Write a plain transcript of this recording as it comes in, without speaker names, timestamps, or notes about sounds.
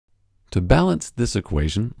To balance this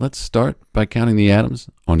equation, let's start by counting the atoms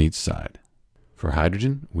on each side. For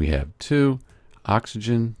hydrogen, we have 2.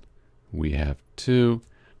 Oxygen, we have 2.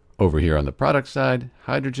 Over here on the product side,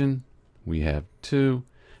 hydrogen, we have 2.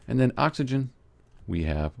 And then oxygen, we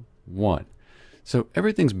have 1. So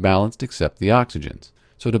everything's balanced except the oxygens.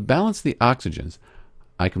 So to balance the oxygens,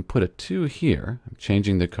 I can put a 2 here. I'm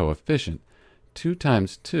changing the coefficient. 2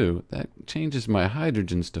 times 2, that changes my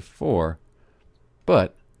hydrogens to 4.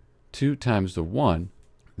 But 2 times the 1,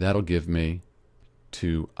 that'll give me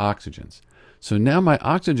 2 oxygens. So now my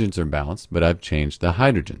oxygens are balanced, but I've changed the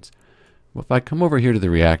hydrogens. Well, if I come over here to the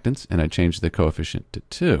reactants and I change the coefficient to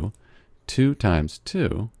 2, 2 times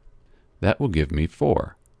 2, that will give me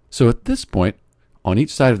 4. So at this point, on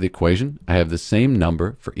each side of the equation, I have the same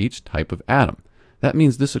number for each type of atom. That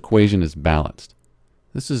means this equation is balanced.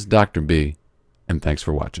 This is Dr. B, and thanks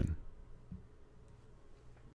for watching.